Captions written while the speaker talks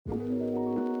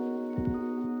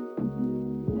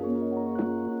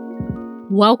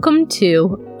Welcome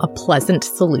to A Pleasant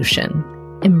Solution,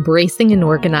 Embracing an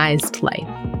Organized Life.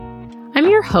 I'm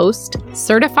your host,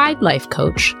 certified life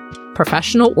coach,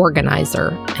 professional organizer,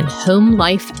 and home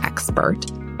life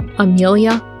expert,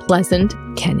 Amelia Pleasant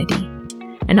Kennedy.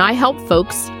 And I help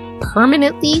folks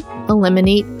permanently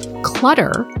eliminate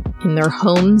clutter in their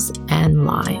homes and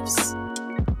lives.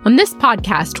 On this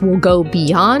podcast, we'll go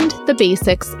beyond the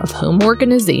basics of home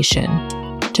organization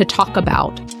to talk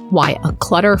about why a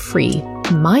clutter-free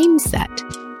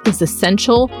mindset is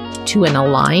essential to an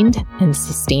aligned and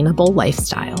sustainable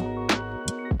lifestyle.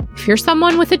 If you're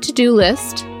someone with a to-do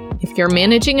list, if you're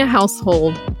managing a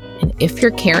household, and if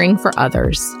you're caring for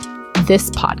others, this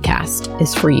podcast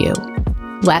is for you.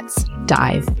 Let's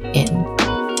dive in.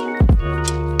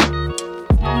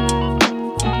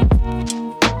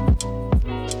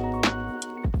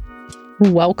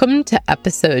 Welcome to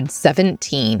episode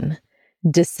 17,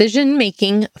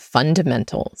 Decision-Making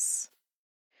Fundamentals.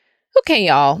 Okay,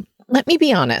 y'all, let me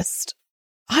be honest.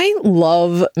 I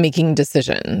love making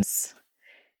decisions.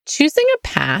 Choosing a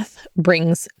path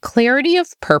brings clarity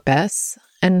of purpose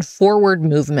and forward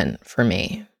movement for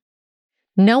me.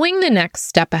 Knowing the next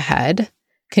step ahead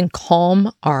can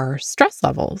calm our stress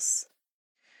levels.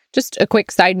 Just a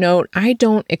quick side note, I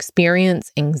don't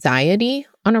experience anxiety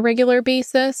on a regular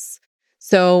basis,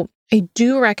 so I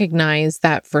do recognize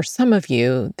that for some of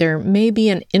you, there may be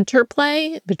an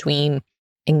interplay between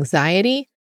anxiety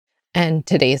and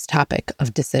today's topic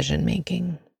of decision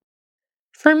making.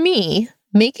 For me,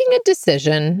 making a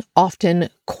decision often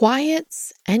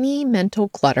quiets any mental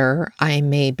clutter I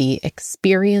may be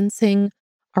experiencing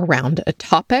around a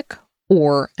topic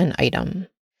or an item.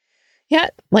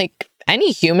 Yet, like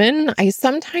any human, I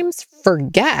sometimes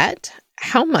forget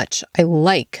how much I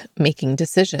like making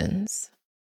decisions.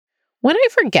 When I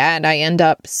forget, I end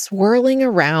up swirling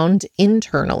around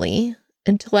internally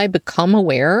until I become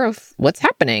aware of what's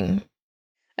happening.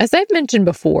 As I've mentioned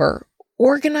before,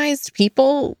 organized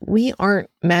people, we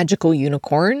aren't magical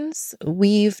unicorns.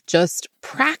 We've just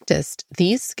practiced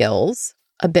these skills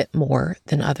a bit more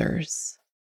than others.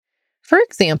 For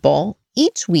example,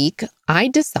 each week I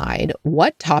decide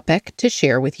what topic to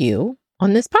share with you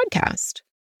on this podcast.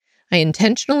 I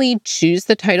intentionally choose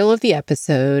the title of the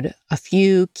episode, a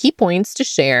few key points to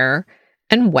share,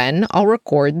 and when I'll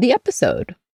record the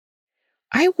episode.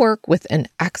 I work with an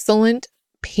excellent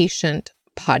patient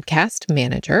podcast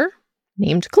manager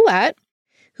named Colette,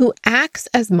 who acts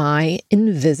as my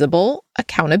invisible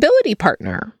accountability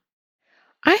partner.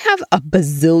 I have a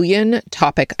bazillion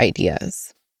topic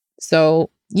ideas,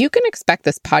 so you can expect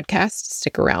this podcast to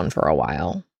stick around for a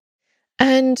while.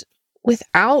 And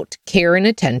without care and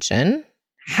attention,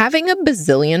 having a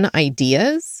bazillion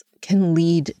ideas can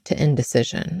lead to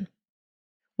indecision.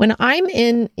 When I'm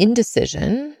in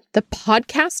indecision, the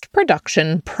podcast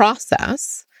production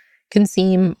process can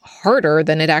seem harder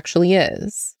than it actually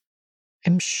is.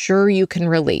 I'm sure you can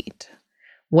relate,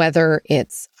 whether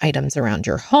it's items around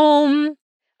your home,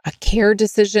 a care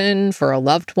decision for a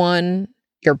loved one,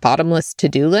 your bottomless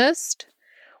to-do list,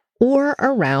 or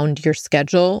around your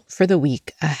schedule for the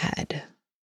week ahead.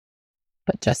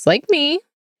 But just like me,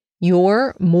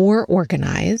 you're more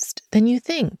organized than you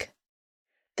think.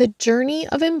 The journey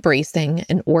of embracing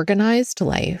an organized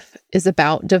life is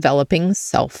about developing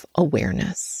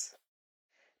self-awareness.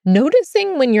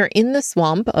 Noticing when you're in the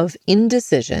swamp of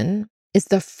indecision is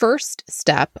the first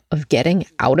step of getting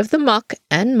out of the muck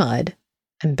and mud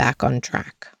and back on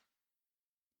track.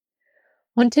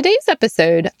 On today's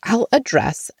episode, I'll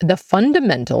address the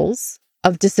fundamentals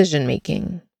of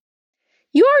decision-making.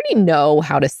 You already know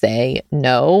how to say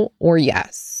no or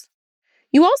yes.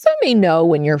 You also may know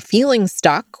when you're feeling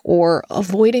stuck or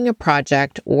avoiding a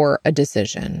project or a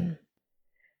decision.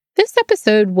 This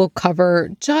episode will cover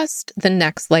just the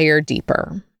next layer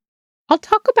deeper. I'll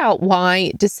talk about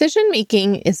why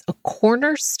decision-making is a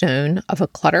cornerstone of a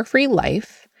clutter-free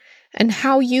life and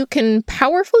how you can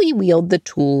powerfully wield the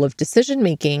tool of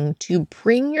decision-making to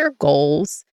bring your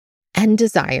goals and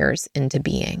desires into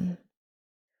being.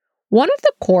 One of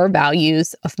the core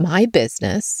values of my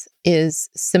business is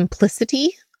simplicity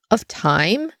of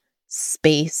time,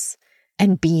 space,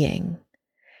 and being.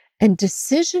 And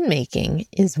decision-making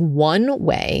is one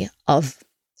way of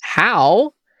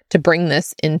how to bring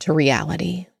this into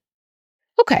reality.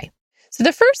 Okay, so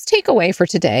the first takeaway for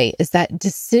today is that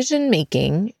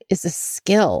decision-making is a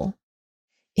skill.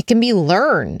 It can be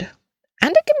learned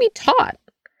and it can be taught.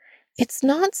 It's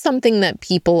not something that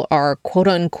people are quote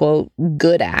unquote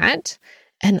good at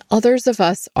and others of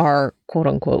us are quote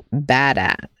unquote bad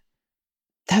at.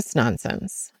 That's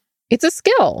nonsense. It's a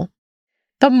skill.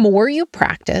 The more you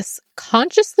practice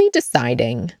consciously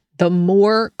deciding the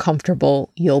more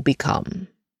comfortable you'll become.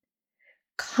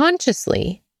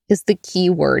 Consciously is the key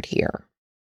word here.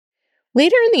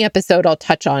 Later in the episode, I'll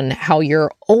touch on how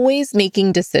you're always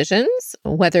making decisions,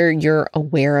 whether you're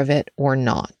aware of it or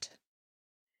not.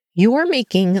 You are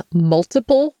making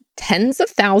multiple tens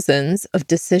of thousands of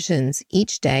decisions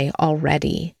each day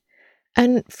already.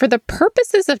 And for the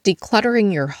purposes of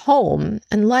decluttering your home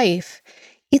and life,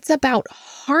 it's about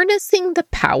harnessing the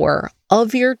power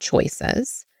of your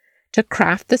choices to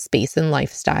craft the space and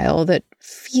lifestyle that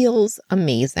feels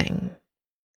amazing.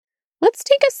 Let's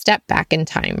take a step back in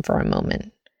time for a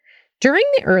moment. During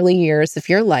the early years of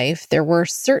your life, there were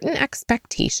certain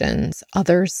expectations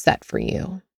others set for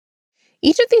you.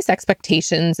 Each of these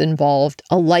expectations involved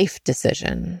a life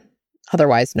decision,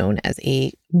 otherwise known as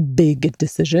a big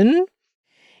decision.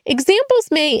 Examples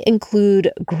may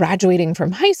include graduating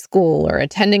from high school or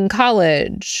attending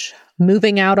college,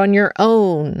 moving out on your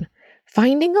own,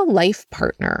 finding a life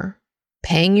partner,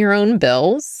 paying your own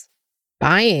bills,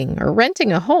 buying or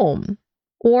renting a home,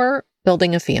 or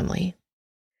building a family.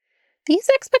 These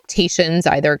expectations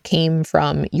either came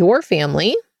from your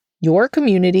family, your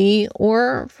community,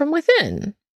 or from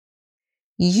within.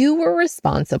 You were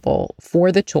responsible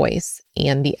for the choice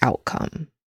and the outcome.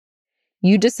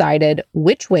 You decided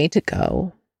which way to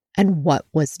go and what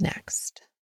was next.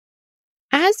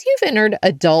 As you've entered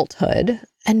adulthood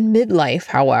and midlife,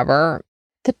 however,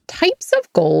 the types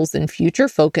of goals and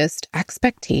future-focused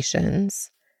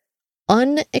expectations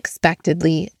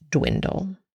unexpectedly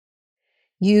dwindle.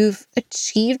 You've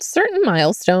achieved certain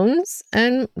milestones,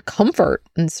 and comfort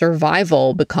and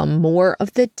survival become more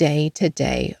of the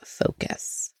day-to-day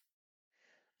focus.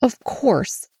 Of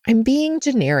course, I'm being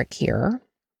generic here,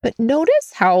 but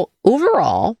notice how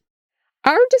overall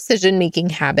our decision-making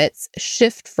habits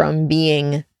shift from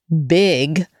being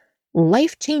big,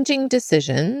 life-changing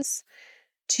decisions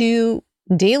to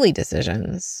daily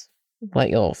decisions. What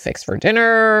you'll fix for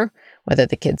dinner, whether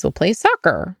the kids will play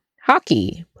soccer,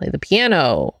 hockey, play the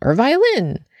piano or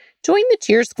violin, join the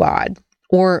cheer squad,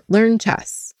 or learn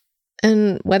chess,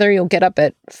 and whether you'll get up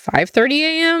at 5:30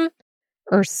 a.m.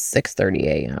 or 6:30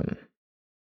 a.m.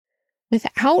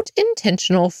 Without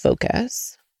intentional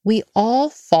focus, we all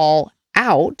fall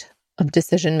out of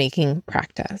decision-making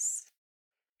practice.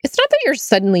 It's not that you're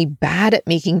suddenly bad at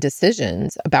making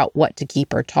decisions about what to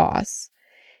keep or toss.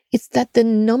 It's that the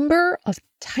number of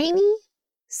tiny,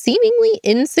 seemingly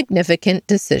insignificant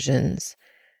decisions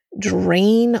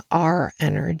drain our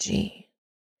energy.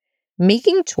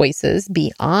 Making choices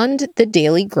beyond the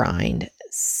daily grind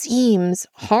seems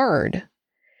hard.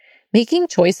 Making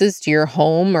choices to your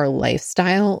home or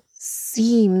lifestyle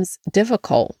seems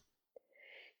difficult.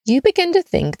 You begin to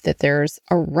think that there's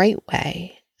a right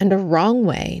way and a wrong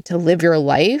way to live your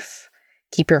life,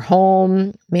 keep your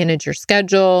home, manage your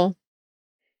schedule.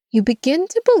 You begin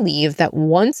to believe that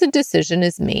once a decision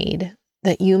is made,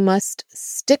 that you must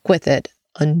stick with it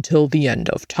until the end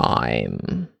of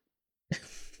time.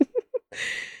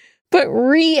 But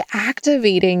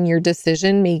reactivating your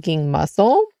decision-making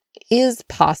muscle is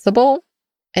possible,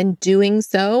 and doing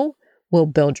so will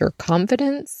build your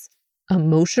confidence,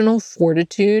 emotional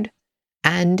fortitude,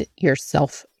 and your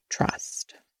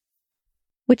self-trust.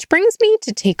 Which brings me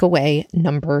to takeaway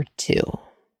number 2.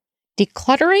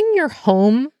 Decluttering your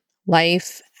home,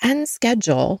 life, and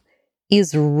schedule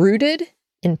is rooted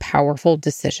in powerful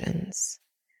decisions.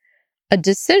 A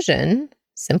decision,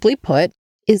 simply put,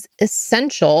 is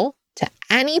essential to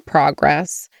any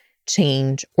progress,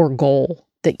 change, or goal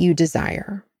that you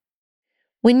desire.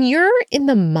 When you're in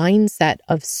the mindset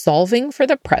of solving for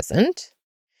the present,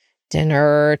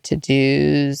 dinner,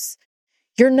 to-dos,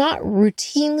 you're not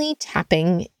routinely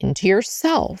tapping into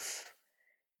yourself.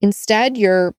 Instead,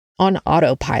 you're on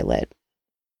autopilot.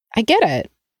 I get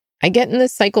it. I get in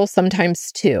this cycle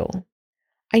sometimes too.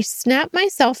 I snap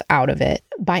myself out of it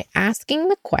by asking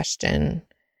the question,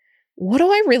 what do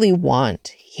I really want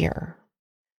here?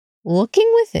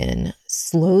 Looking within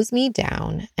slows me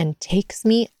down and takes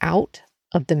me out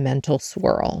of the mental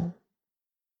swirl.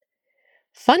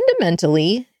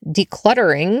 Fundamentally,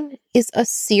 decluttering is a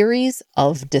series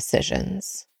of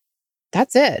decisions.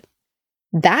 That's it.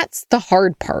 That's the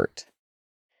hard part.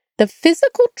 The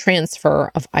physical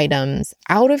transfer of items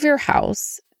out of your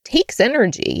house takes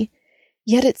energy,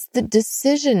 yet it's the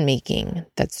decision-making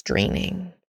that's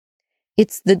draining.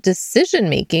 It's the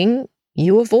decision-making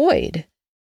you avoid.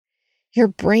 Your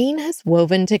brain has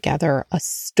woven together a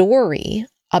story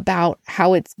about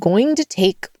how it's going to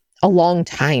take a long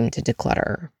time to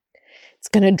declutter. It's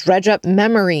going to dredge up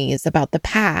memories about the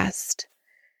past.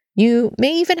 You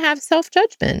may even have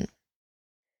self-judgment.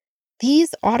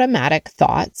 These automatic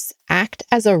thoughts act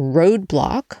as a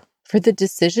roadblock for the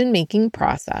decision-making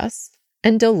process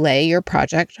and delay your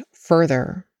project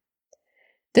further.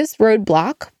 This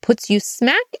roadblock puts you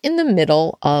smack in the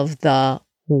middle of the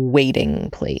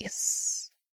waiting place.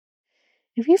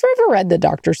 If you've ever read the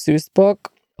Dr. Seuss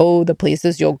book, Oh, the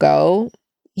Places You'll Go,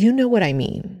 you know what I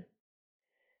mean.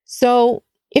 So,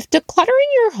 if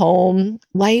decluttering your home,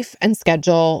 life, and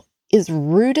schedule is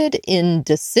rooted in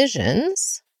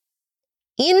decisions,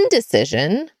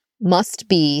 indecision must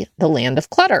be the land of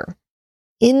clutter.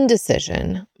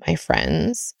 Indecision, my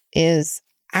friends, is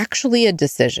actually a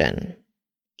decision.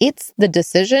 It's the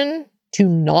decision to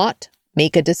not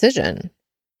make a decision.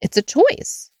 It's a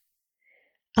choice.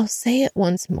 I'll say it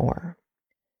once more.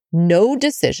 No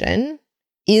decision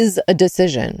is a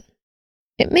decision.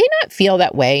 It may not feel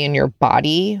that way in your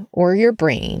body or your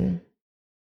brain.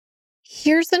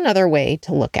 Here's another way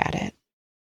to look at it.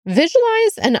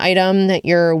 Visualize an item that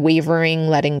you're wavering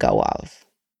letting go of.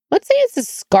 Let's say it's a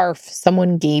scarf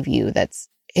someone gave you that's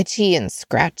itchy and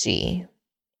scratchy,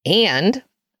 and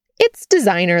its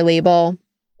designer label.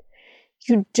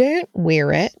 You don't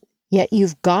wear it, yet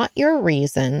you've got your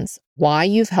reasons why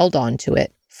you've held on to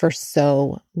it for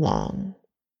so long.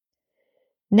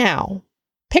 Now,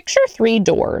 picture 3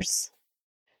 doors.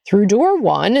 Through door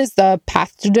 1 is the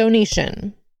path to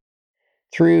donation.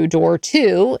 Through door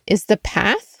 2 is the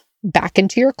path back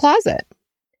into your closet.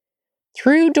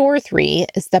 Through door 3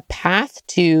 is the path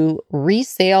to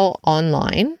resale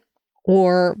online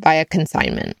or via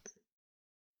consignment.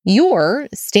 You're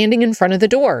standing in front of the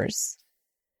doors.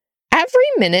 Every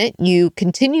minute you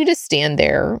continue to stand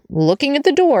there, looking at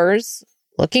the doors,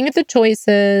 looking at the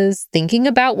choices, thinking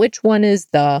about which one is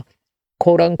the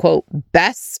quote-unquote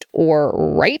best or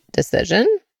right decision,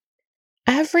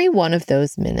 every one of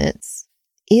those minutes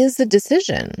is a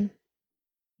decision.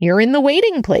 You're in the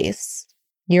waiting place.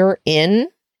 You're in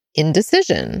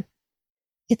indecision.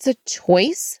 It's a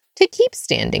choice to keep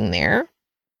standing there,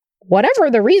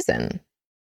 whatever the reason.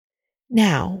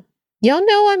 Now, y'all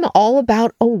know I'm all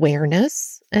about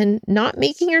awareness and not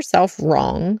making yourself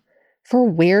wrong for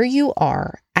where you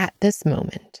are at this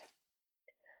moment.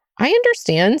 I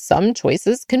understand some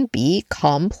choices can be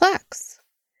complex.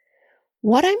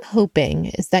 What I'm hoping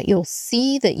is that you'll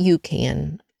see that you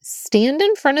can stand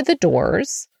in front of the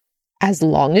doors as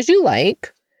long as you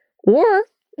like, or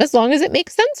as long as it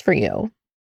makes sense for you.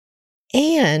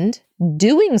 And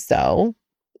doing so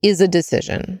is a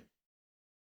decision.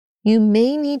 You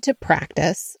may need to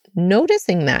practice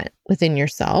noticing that within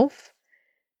yourself,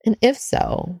 and if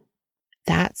so,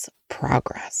 that's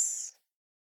progress.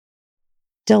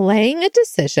 Delaying a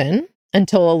decision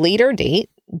until a later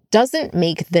date doesn't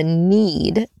make the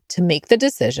need to make the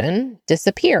decision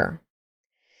disappear.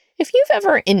 If you've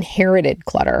ever inherited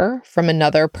clutter from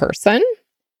another person,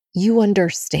 you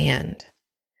understand.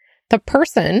 The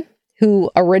person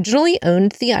who originally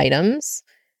owned the items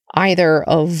either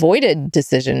avoided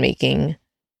decision-making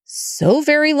so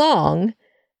very long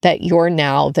that you're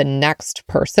now the next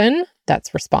person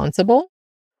that's responsible,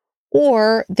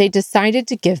 or they decided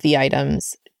to give the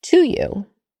items to you.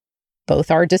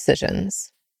 Both are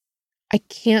decisions. I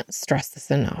can't stress this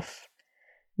enough.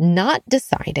 Not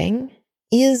deciding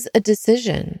is a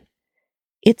decision.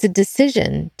 It's a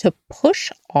decision to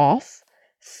push off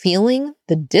feeling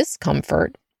the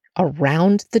discomfort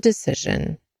around the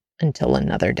decision until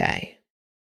another day.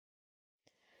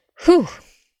 To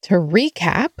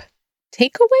recap,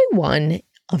 takeaway 1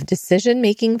 of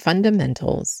decision-making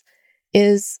fundamentals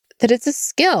is that it's a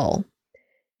skill.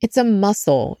 It's a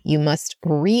muscle you must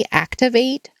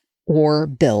reactivate or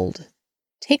build.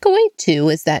 Takeaway 2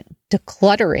 is that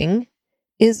decluttering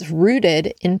is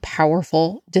rooted in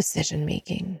powerful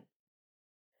decision-making.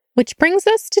 Which brings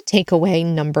us to takeaway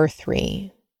number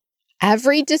 3.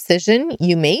 Every decision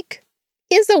you make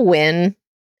is a win.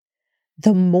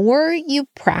 The more you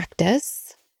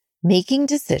practice making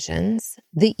decisions,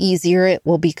 the easier it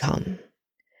will become.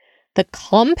 The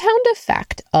compound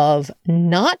effect of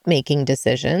not making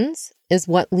decisions is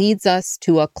what leads us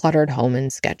to a cluttered home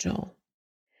and schedule.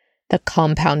 The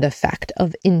compound effect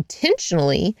of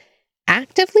intentionally,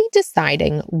 actively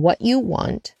deciding what you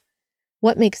want,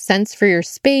 what makes sense for your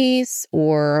space,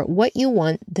 or what you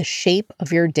want the shape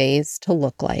of your days to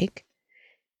look like,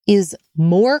 is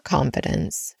more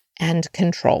confidence and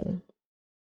control.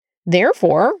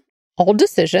 Therefore, all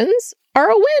decisions are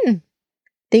a win.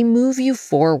 They move you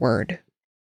forward.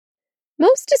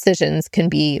 Most decisions can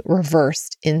be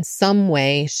reversed in some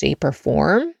way, shape, or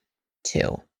form,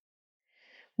 too,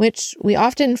 which we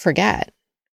often forget.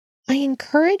 I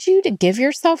encourage you to give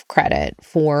yourself credit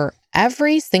for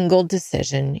every single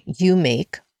decision you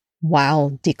make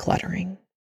while decluttering.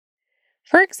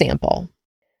 For example,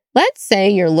 let's say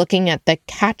you're looking at the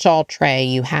catch-all tray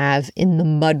you have in the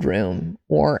mudroom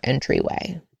or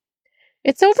entryway.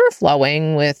 It's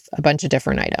overflowing with a bunch of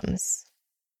different items.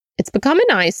 It's become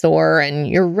an eyesore and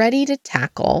you're ready to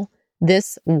tackle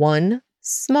this one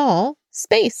small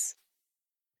space.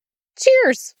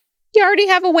 Cheers! You already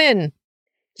have a win.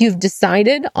 You've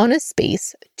decided on a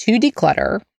space to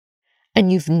declutter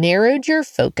and you've narrowed your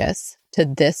focus to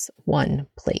this one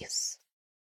place.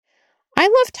 I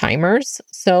love timers,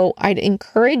 so I'd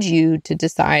encourage you to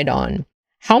decide on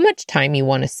how much time you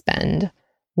want to spend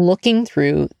looking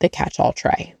through the catch-all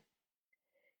tray.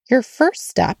 Your first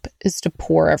step is to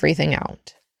pour everything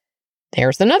out.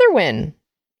 There's another win.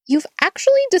 You've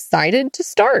actually decided to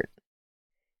start.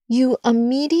 You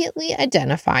immediately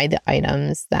identify the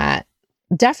items that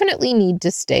definitely need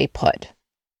to stay put.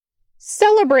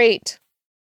 Celebrate!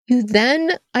 You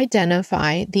then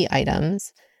identify the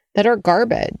items that are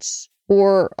garbage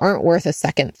or aren't worth a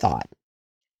second thought.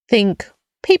 Think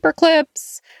paper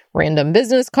clips, random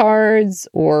business cards,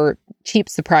 or cheap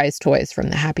surprise toys from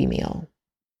the Happy Meal.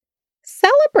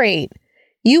 Celebrate!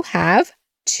 You have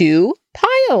 2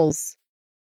 piles.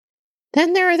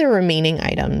 Then there are the remaining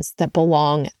items that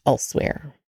belong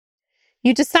elsewhere.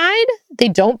 You decide they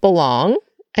don't belong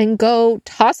and go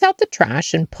toss out the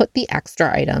trash and put the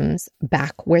extra items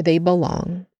back where they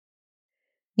belong.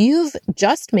 You've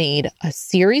just made a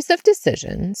series of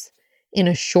decisions in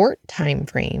a short time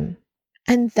frame,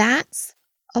 and that's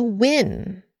a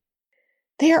win.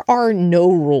 There are no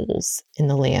rules in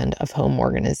the land of home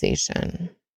organization.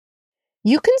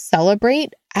 You can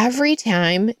celebrate every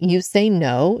time you say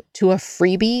no to a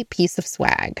freebie piece of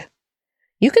swag.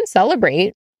 You can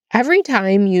celebrate every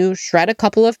time you shred a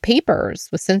couple of papers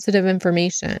with sensitive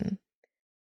information.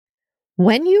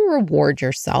 When you reward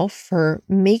yourself for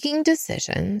making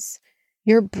decisions,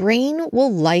 your brain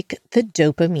will like the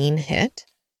dopamine hit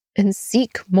and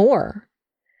seek more.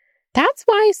 That's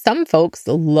why some folks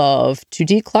love to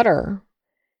declutter.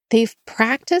 They've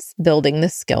practiced building the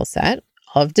skill set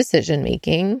of decision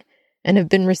making and have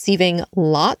been receiving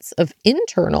lots of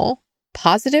internal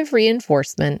positive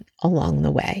reinforcement along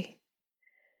the way.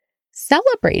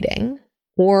 Celebrating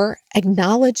or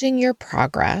acknowledging your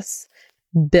progress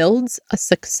builds a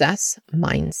success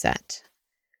mindset.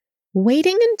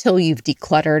 Waiting until you've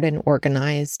decluttered and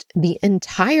organized the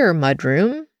entire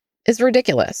mudroom is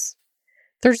ridiculous.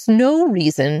 There's no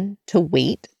reason to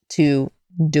wait to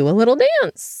do a little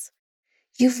dance.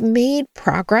 You've made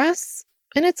progress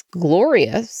and it's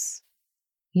glorious.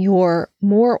 You're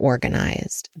more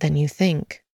organized than you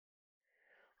think.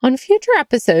 On future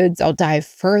episodes, I'll dive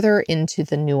further into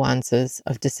the nuances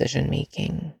of decision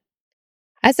making.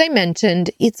 As I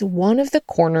mentioned, it's one of the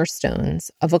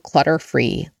cornerstones of a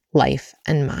clutter-free life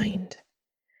and mind.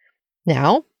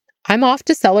 Now, I'm off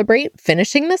to celebrate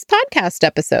finishing this podcast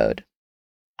episode.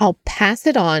 I'll pass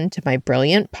it on to my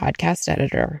brilliant podcast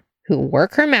editor who will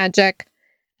work her magic,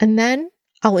 and then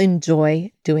I'll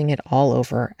enjoy doing it all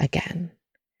over again.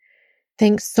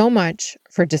 Thanks so much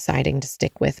for deciding to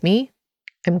stick with me.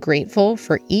 I'm grateful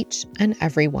for each and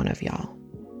every one of y'all.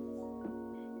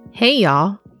 Hey,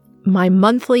 y'all. My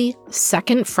monthly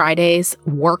Second Fridays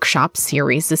workshop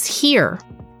series is here.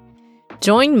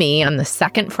 Join me on the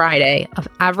second Friday of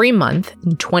every month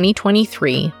in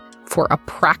 2023 for a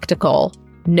practical,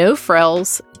 no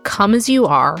frills, come as you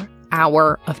are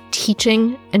hour of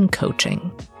teaching and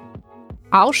coaching.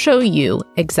 I'll show you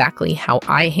exactly how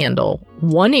I handle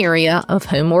one area of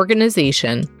home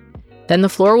organization. Then the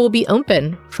floor will be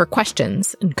open for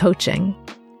questions and coaching.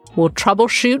 We'll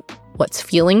troubleshoot what's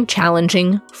feeling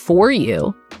challenging for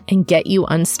you and get you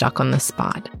unstuck on the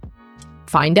spot.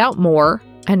 Find out more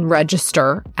and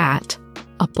register at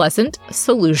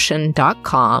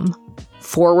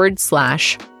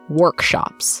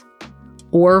apleasantsolution.com/workshops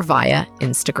or via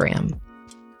Instagram.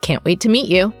 Can't wait to meet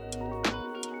you.